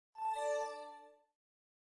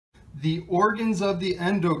the organs of the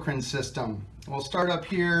endocrine system. We'll start up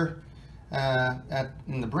here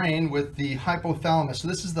in the brain with the hypothalamus. So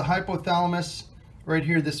this is the hypothalamus right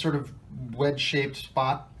here, this sort of wedge-shaped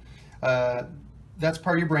spot. That's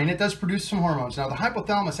part of your brain. It does produce some hormones. Now the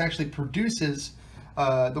hypothalamus actually produces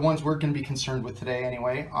the ones we're going to be concerned with today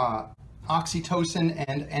anyway, oxytocin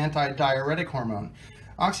and antidiuretic hormone.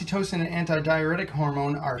 Oxytocin and antidiuretic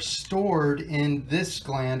hormone are stored in this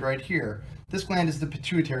gland right here. This gland is the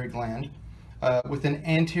pituitary gland with an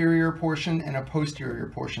anterior portion and a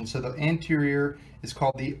posterior portion. So the anterior is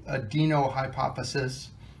called the adenohypophysis.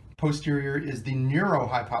 Posterior is the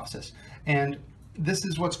neurohypophysis. And this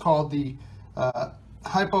is what's called the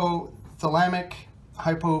hypothalamic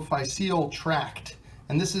hypophyseal tract.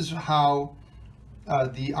 And this is how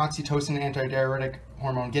the oxytocin and antidiuretic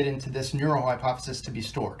hormone get into this neurohypophysis to be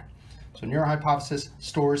stored. So neurohypophysis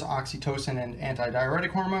stores oxytocin and antidiuretic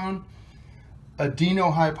hormone.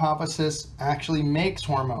 Adenohypophysis actually makes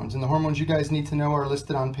hormones, and the hormones you guys need to know are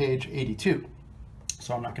listed on page 82.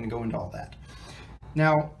 So I'm not going to go into all that.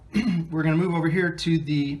 Now we're going to move over here to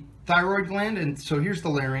the thyroid gland, and so here's the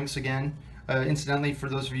larynx again. Incidentally, for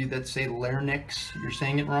those of you that say larynx, you're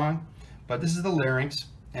saying it wrong, but this is the larynx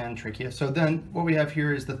and trachea. So then what we have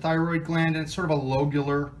here is the thyroid gland, and it's sort of a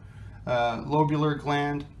lobular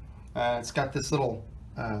gland. It's got this little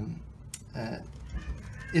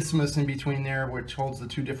isthmus in between there, which holds the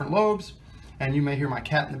two different lobes. And you may hear my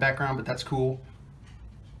cat in the background, but that's cool.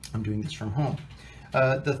 I'm doing this from home.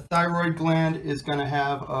 The thyroid gland is going to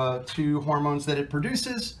have two hormones that it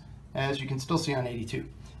produces, as you can still see on 82.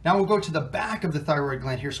 Now we'll go to the back of the thyroid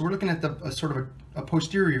gland here. So we're looking at the sort of a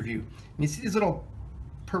posterior view. And you see these little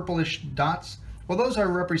purplish dots? Well, those are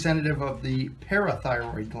representative of the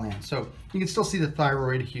parathyroid gland. So you can still see the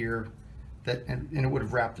thyroid here, and it would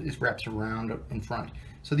have wraps around in front.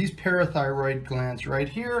 So these parathyroid glands right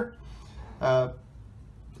here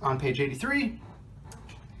on page 83.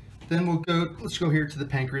 Then let's go here to the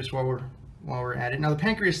pancreas while we're at it. Now the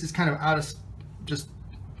pancreas is kind of out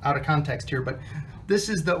of context here, but this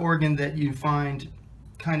is the organ that you find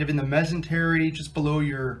kind of in the mesentery, just below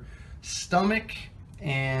your stomach,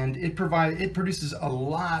 and it produces a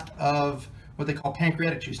lot of what they call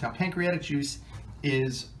pancreatic juice. Now pancreatic juice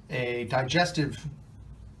is a digestive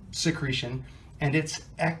secretion, and it's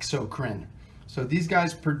exocrine. So these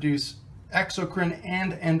guys produce exocrine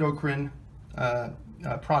and endocrine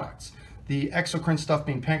products. The exocrine stuff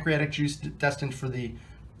being pancreatic juice destined for the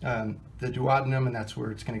duodenum, and that's where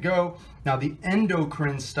it's going to go. Now the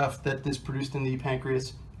endocrine stuff that is produced in the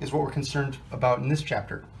pancreas is what we're concerned about in this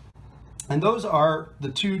chapter. And those are the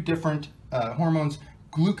two different hormones,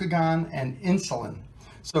 glucagon and insulin.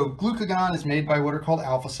 So glucagon is made by what are called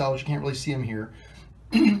alpha cells. You can't really see them here.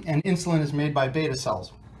 And insulin is made by beta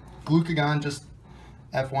cells. Glucagon, just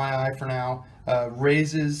FYI for now,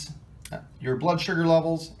 raises your blood sugar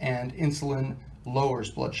levels, and insulin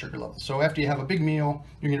lowers blood sugar levels. So after you have a big meal,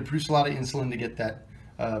 you're going to produce a lot of insulin to get that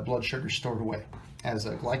blood sugar stored away as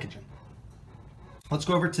a glycogen. Let's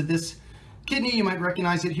go over to this kidney. You might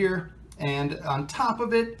recognize it here. And on top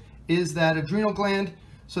of it is that adrenal gland.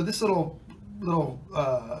 So this little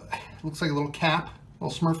looks like a little cap,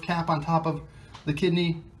 little Smurf cap on top of the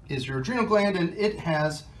kidney is your adrenal gland, and it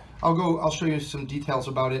has, I'll show you some details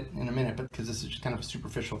about it in a minute, but because this is just kind of a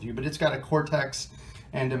superficial view, but it's got a cortex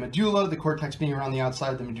and a medulla, the cortex being around the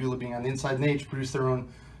outside, the medulla being on the inside, and they each produce their own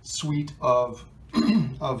suite of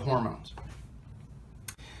hormones.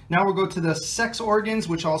 Now we'll go to the sex organs,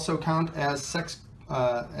 which also count as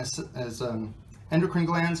endocrine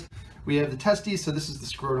glands. We have the testes, so this is the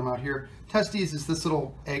scrotum out here. Testes is this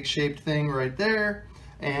little egg-shaped thing right there,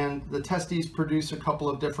 and the testes produce a couple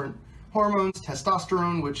of different hormones.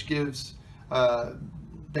 Testosterone, which gives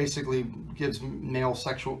basically gives male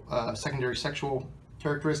secondary sexual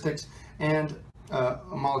characteristics, and a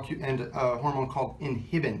molecule and a hormone called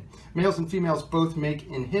inhibin. Males and females both make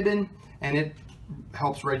inhibin, and it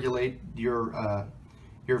helps regulate your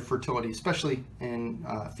fertility, especially in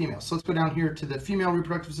females. So let's go down here to the female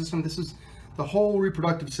reproductive system. This is the whole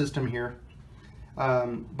reproductive system here,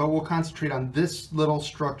 but we'll concentrate on this little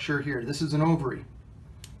structure here. This is an ovary.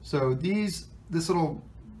 So this little,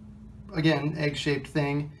 again, egg-shaped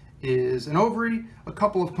thing is an ovary. A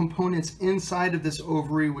couple of components inside of this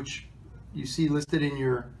ovary, which you see listed in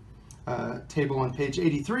your table on page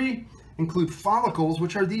 83, include follicles,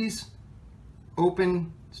 which are these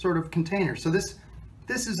open sort of containers. So this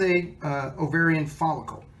is a ovarian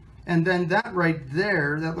follicle. And then that right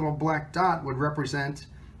there, that little black dot, would represent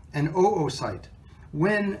an oocyte.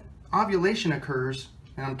 When ovulation occurs,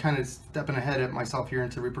 and I'm kind of stepping ahead of myself here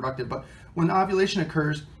into reproductive, but when ovulation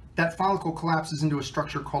occurs, that follicle collapses into a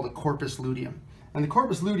structure called a corpus luteum. And the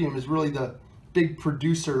corpus luteum is really the big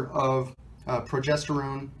producer of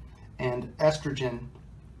progesterone and estrogen.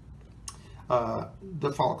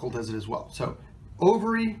 The follicle does it as well. So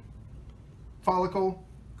ovary, follicle,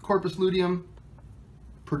 corpus luteum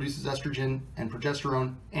produces estrogen and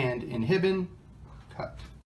progesterone, and inhibin, cut.